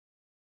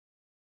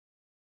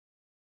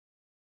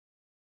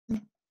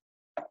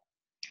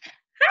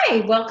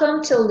Hi,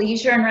 welcome to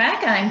Leisure and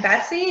Rec. I'm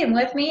Betsy, and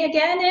with me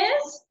again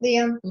is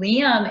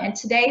Liam. And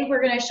today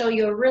we're going to show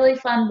you a really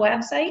fun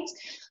website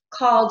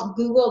called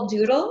Google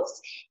Doodles.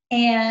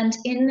 And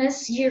in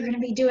this, you're going to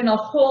be doing a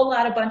whole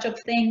bunch of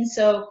things,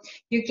 so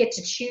you get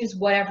to choose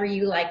whatever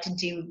you like to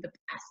do the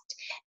best.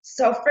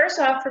 So first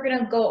off, we're going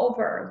to go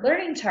over our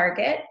learning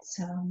target.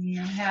 So you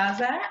have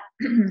that.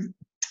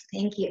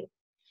 Thank you.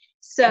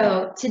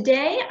 So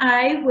today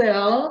I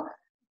will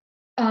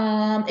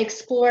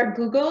explore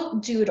Google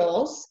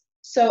Doodles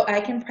so I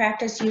can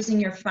practice using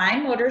your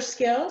fine motor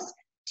skills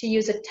to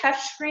use a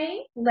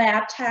touchscreen,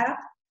 laptop,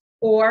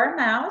 or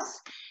mouse.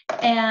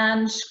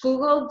 And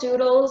Google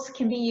Doodles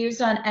can be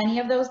used on any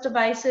of those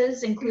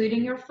devices,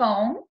 including your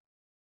phone.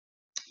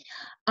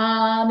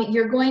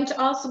 You're going to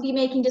also be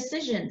making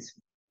decisions.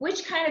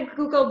 Which kind of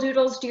Google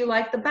Doodles do you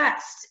like the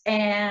best?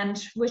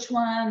 And which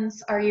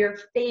ones are your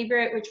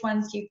favorite? Which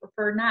ones do you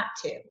prefer not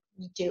to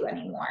do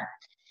anymore?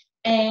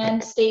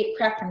 And state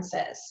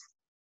preferences.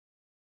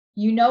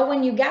 You know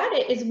when you got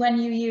it is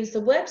when you use the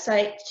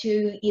website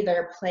to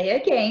either play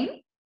a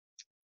game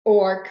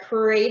or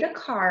create a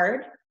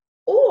card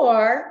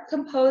or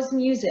compose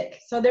music.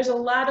 So there's a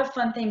lot of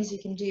fun things you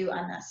can do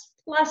on this,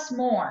 plus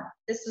more.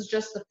 This is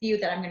just the few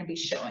that I'm going to be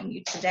showing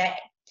you today.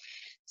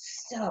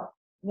 So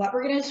what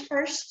we're going to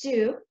first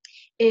do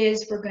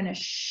is we're going to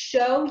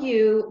show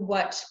you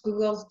what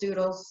Google's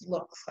Doodles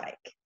looks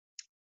like.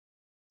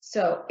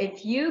 So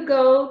if you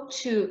go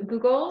to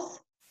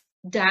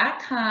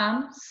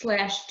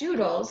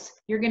googles.com/doodles,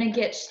 you're going to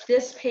get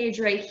this page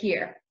right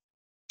here.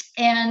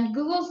 And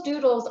Google's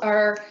Doodles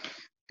are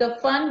the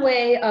fun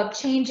way of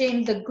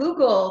changing the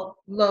Google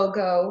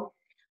logo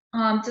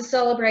to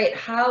celebrate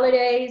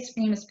holidays,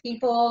 famous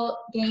people,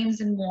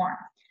 games, and more.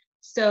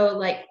 So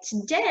like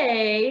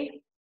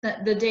today,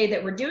 the day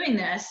that we're doing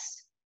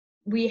this,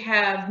 we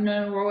have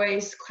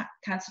Norway's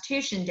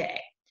Constitution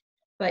Day.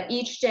 But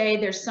each day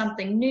there's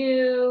something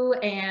new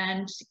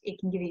and it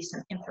can give you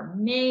some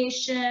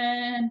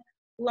information,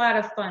 a lot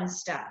of fun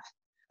stuff.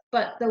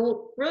 But the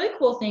really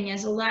cool thing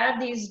is a lot of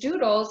these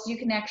doodles you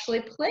can actually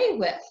play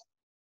with.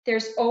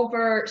 There's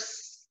over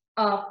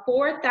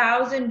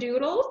 4,000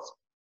 doodles.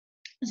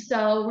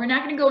 So we're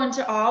not going to go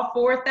into all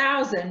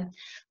 4,000,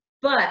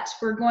 but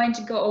we're going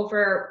to go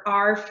over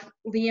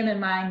Liam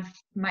and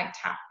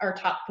our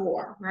top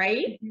four,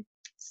 right?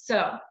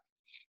 So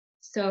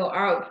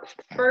our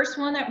first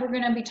one that we're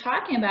going to be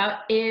talking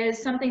about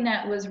is something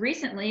that was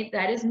recently,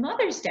 that is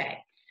Mother's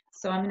Day.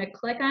 So I'm going to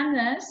click on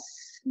this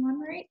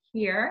one right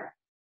here.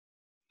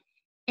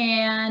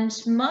 And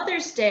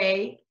Mother's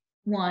Day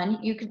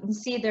one, you can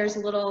see there's a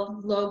little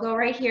logo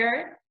right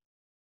here,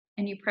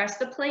 and you press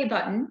the play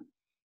button.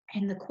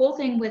 And the cool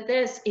thing with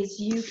this is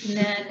you can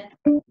then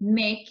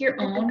make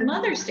your own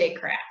Mother's Day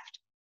craft.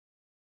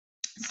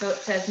 So it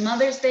says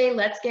Mother's Day,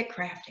 let's get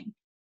crafting.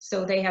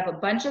 So they have a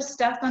bunch of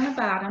stuff on the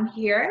bottom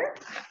here,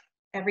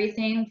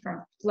 everything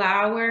from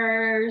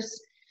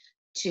flowers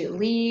to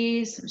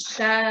leaves, some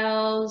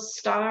shells,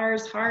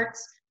 stars,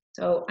 hearts.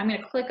 So I'm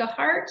going to click a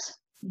heart.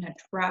 I'm going to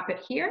drop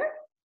it here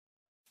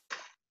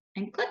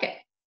and click it.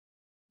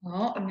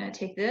 Well, I'm going to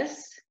take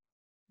this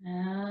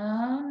and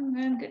I'm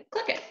going to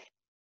click it.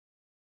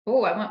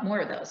 Oh, I want more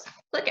of those.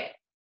 Click it,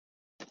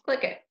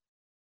 click it,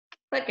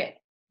 click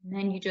it. And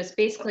then you just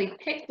basically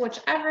pick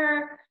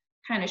whichever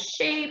kind of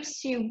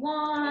shapes you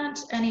want,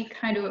 any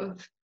kind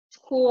of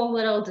cool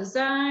little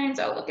designs.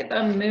 Oh, look at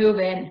them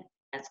moving.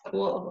 That's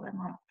cool. I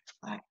want.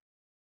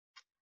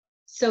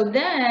 So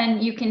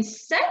then you can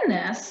send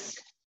this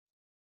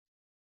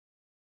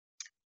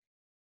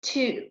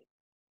to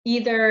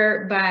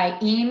either by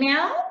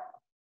email,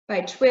 by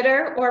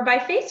Twitter, or by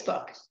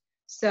Facebook.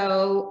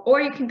 So,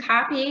 or you can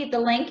copy the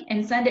link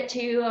and send it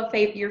to your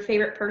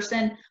favorite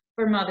person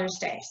for Mother's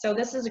Day. So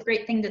this is a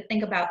great thing to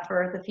think about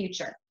for the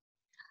future.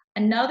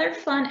 Another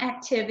fun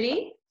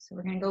activity, so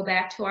we're going to go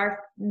back to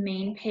our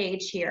main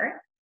page here,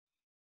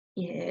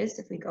 is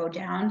if we go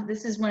down,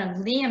 this is one of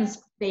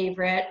Liam's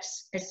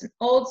favorites. It's an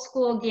old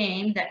school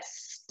game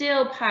that's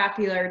still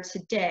popular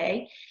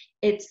today.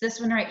 It's this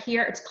one right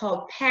here. It's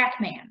called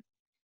Pac-Man.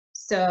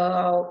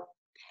 So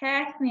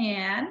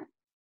Pac-Man,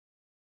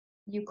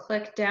 you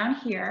click down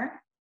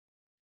here,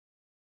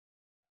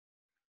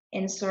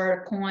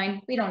 insert a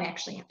coin. We don't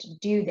actually have to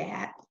do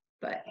that,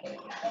 but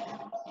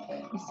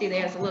you see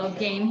there's a little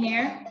game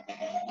here.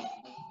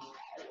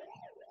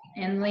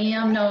 And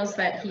Liam knows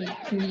that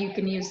you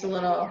can use the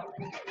little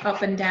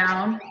up and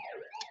down.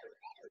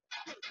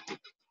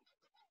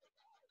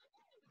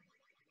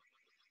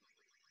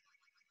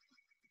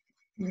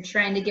 I'm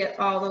trying to get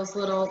all those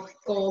little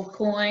gold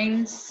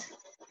coins.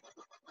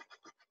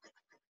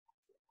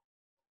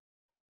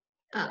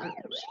 And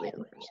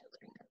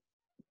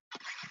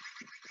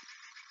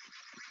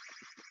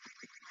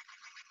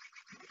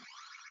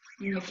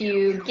if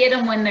you get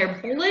them when they're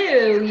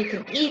blue, you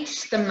can eat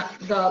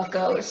the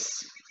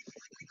ghosts.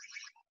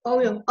 Oh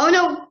no. Oh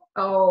no.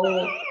 Oh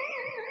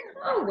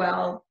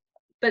well.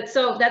 But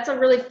so that's a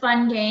really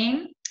fun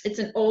game. It's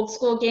an old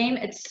school game.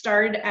 It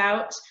started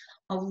out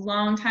a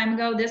long time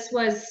ago. This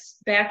was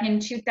back in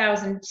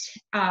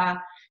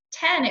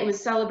 2010. It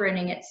was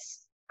celebrating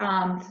its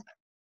 30th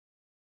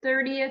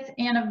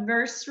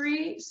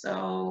anniversary.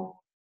 So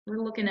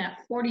we're looking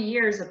at 40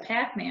 years of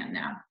Pac-Man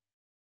now.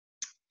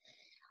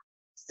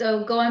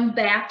 So going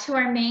back to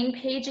our main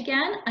page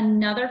again,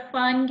 another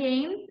fun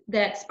game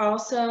that's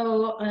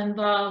also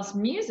involves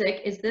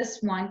music is this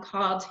one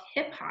called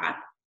Hip Hop.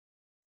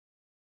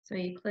 So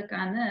you click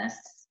on this.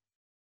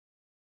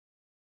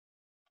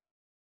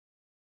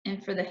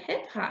 And for the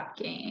hip hop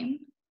game,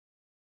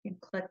 you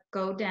click,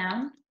 go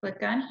down,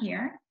 click on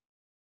here.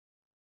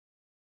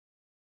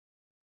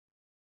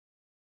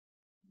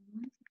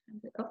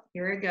 Oh,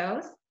 here it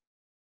goes.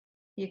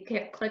 You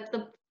click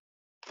the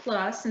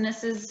plus, and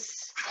this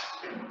is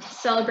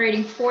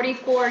celebrating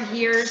 44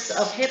 years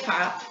of hip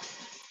hop.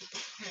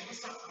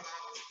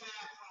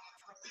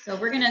 So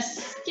we're gonna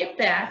skip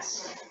that.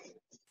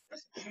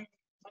 And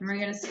we're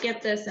gonna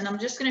skip this, and I'm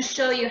just gonna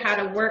show you how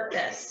to work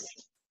this.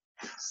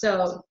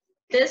 So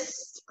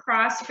this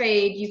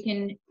crossfade, you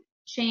can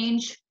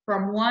change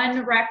from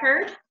one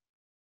record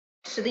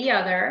to the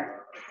other.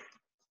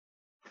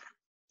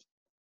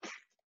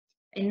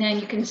 And then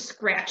you can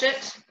scratch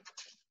it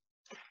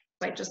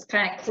by just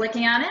kind of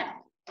clicking on it.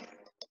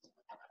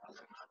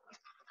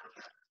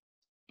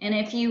 And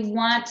if you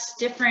want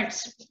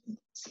different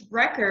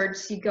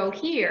records, you go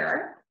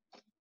here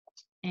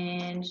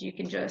and you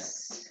can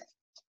just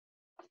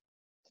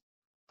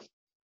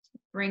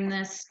bring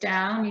this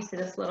down. You see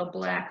this little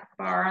black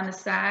bar on the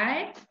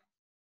side.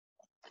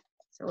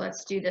 So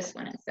let's do this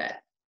one instead.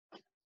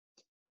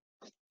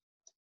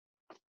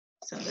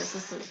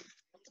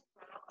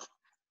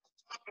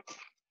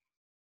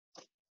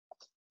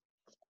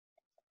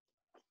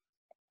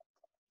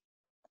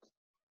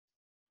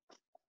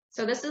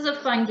 So this is a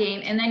fun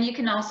game, and then you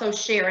can also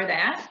share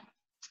that.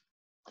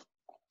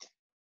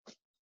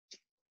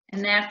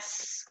 And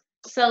that's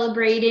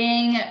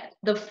celebrating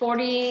the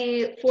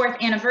 44th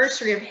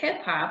anniversary of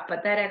hip hop,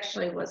 but that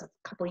actually was a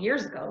couple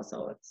years ago,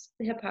 so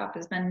hip hop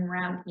has been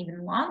around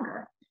even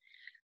longer.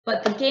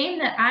 But the game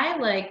that I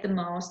like the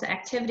most, the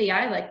activity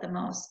I like the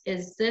most,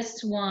 is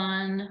this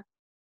one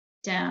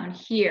down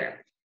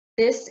here.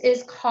 This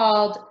is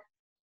called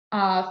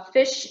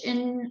Fish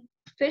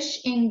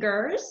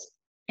Ingers.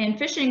 And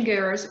Fish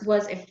Ingers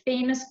was a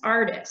famous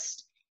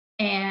artist,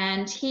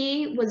 and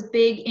he was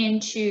big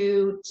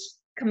into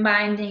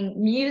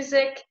combining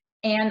music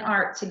and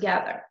art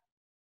together.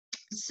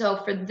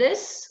 So for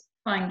this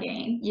fun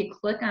game, you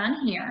click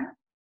on here,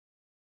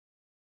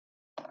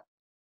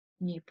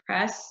 and you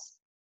press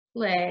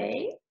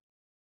play.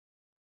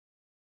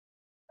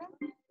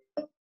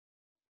 And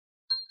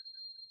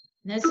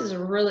this is a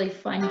really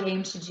fun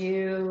game to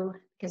do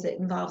because it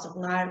involves a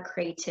lot of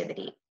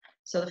creativity.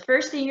 So the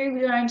first thing you're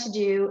going to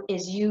do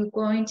is you're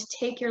going to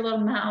take your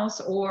little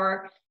mouse,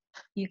 or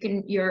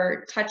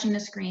you're touching the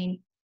screen,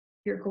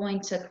 you're going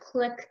to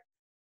click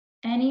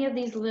any of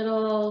these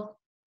little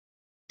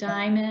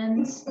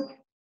diamonds,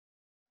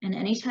 and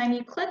anytime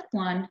you click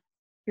one,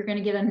 you're going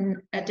to get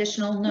an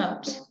additional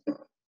note.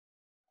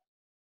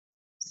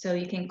 So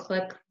you can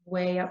click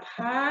way up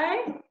high,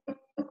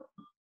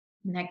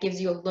 and that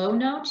gives you a low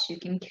note. You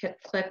can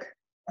click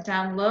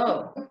down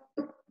low,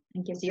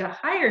 and gives you a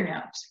higher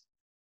note.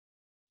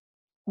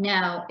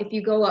 Now, if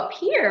you go up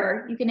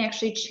here, you can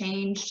actually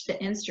change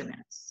the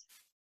instruments.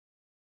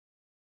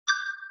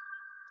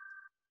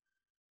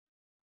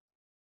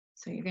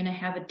 So you're going to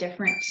have a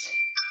different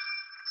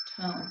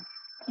tone.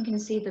 You can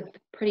see the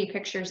pretty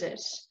pictures it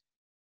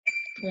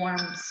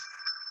forms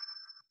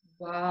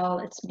while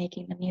it's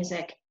making the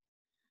music.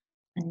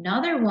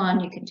 Another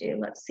one you can do,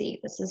 let's see,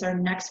 this is our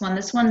next one.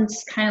 This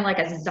one's kind of like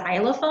a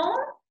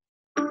xylophone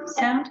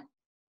sound.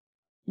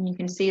 And you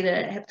can see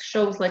that it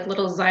shows like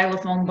little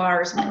xylophone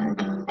bars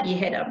when you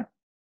hit them.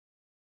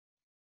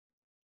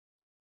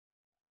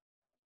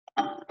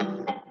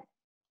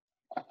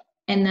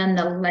 And then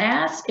the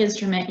last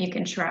instrument you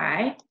can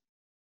try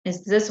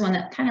is this one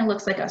that kind of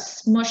looks like a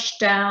smushed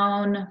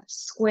down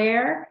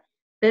square.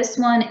 This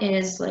one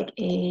is like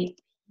a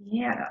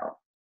piano.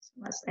 So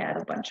let's add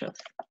a bunch of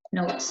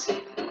notes.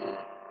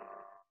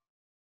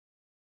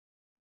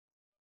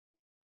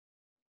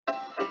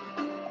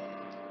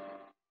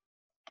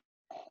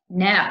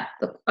 Now,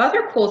 the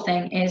other cool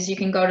thing is you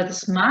can go to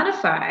this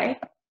modify,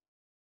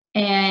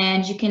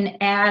 and you can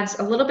add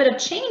a little bit of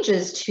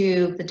changes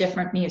to the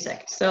different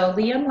music. So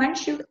Liam, why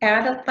don't you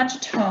add a bunch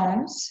of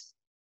tones?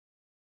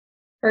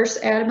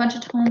 First, add a bunch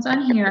of tones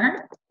on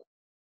here.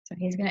 So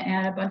he's gonna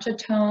add a bunch of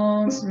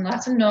tones and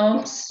lots of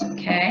notes,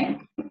 okay?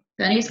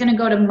 Then he's gonna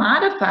go to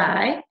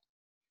modify,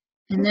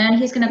 and then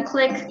he's gonna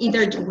click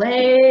either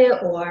delay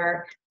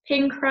or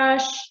pin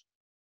crush.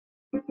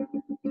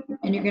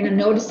 And you're gonna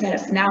notice that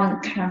it's now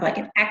kind of like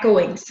an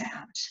echoing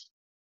sound.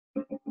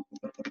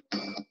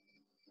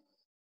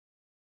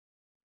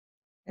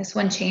 This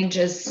one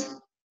changes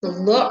the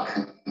look,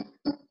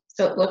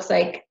 so it looks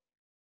like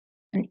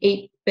an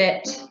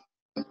 8-bit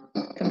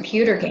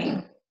computer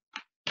game.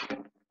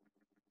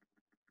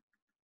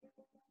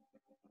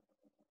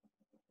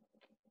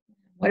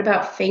 What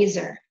about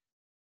phaser?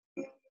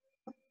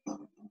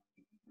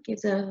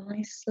 Gives a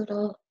nice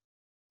little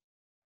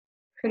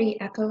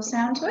pretty echo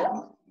sound to it.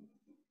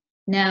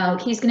 Now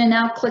he's going to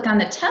now click on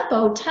the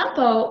tempo.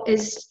 Tempo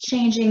is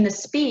changing the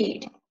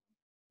speed.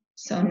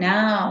 So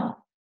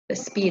now the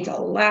speed's a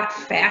lot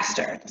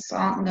faster.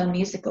 The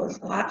music goes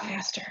a lot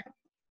faster.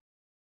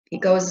 He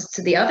goes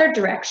to the other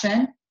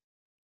direction.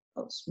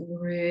 Goes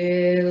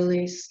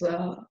really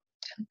slow.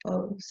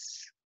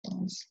 Tempo's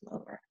going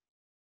slower.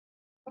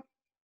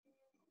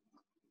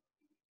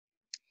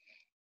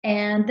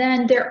 And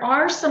then there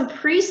are some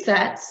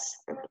presets.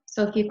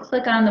 So if you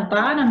click on the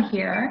bottom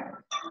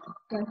here,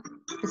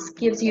 this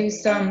gives you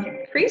some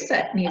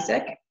preset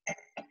music.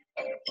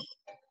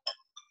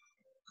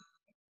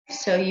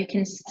 So you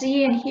can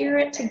see and hear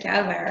it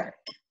together.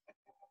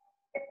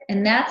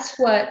 And that's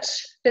what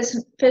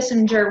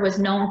Fissinger was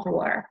known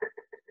for,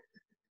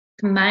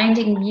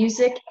 combining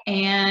music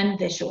and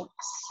visuals.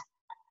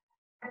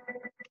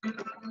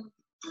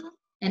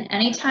 And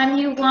anytime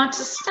you want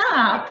to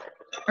stop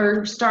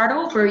or start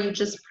over, you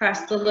just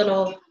press the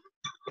little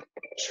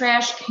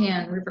trash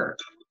can revert.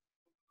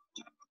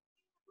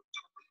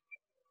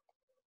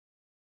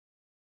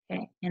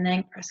 Okay, and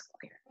then press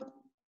clear.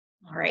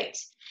 All right,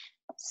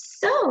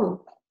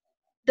 so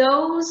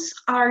those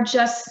are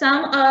just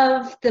some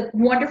of the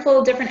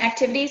wonderful different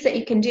activities that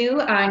you can do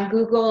on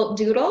Google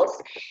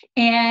Doodles,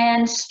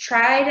 and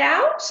try it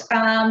out.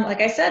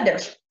 Like I said,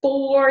 there's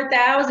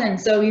 4,000,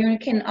 so you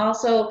can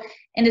also,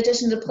 in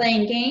addition to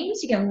playing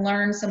games, you can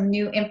learn some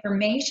new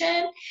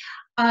information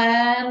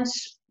and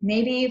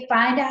maybe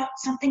find out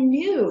something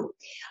new.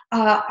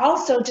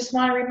 Also, just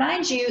want to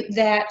remind you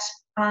that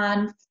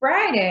on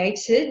Friday,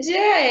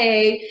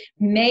 today,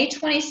 May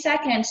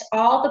 22nd,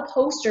 all the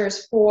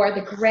posters for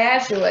the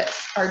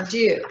graduates are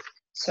due.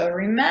 So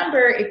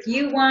remember, if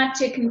you want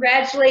to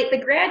congratulate the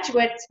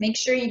graduates, make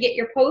sure you get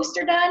your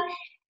poster done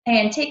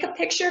and take a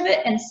picture of it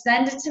and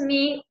send it to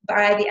me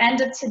by the end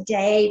of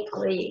today,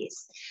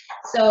 please.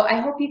 So I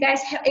hope you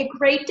guys have a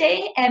great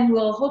day, and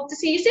we'll hope to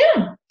see you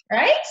soon,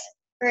 right?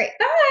 All right.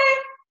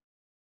 Bye.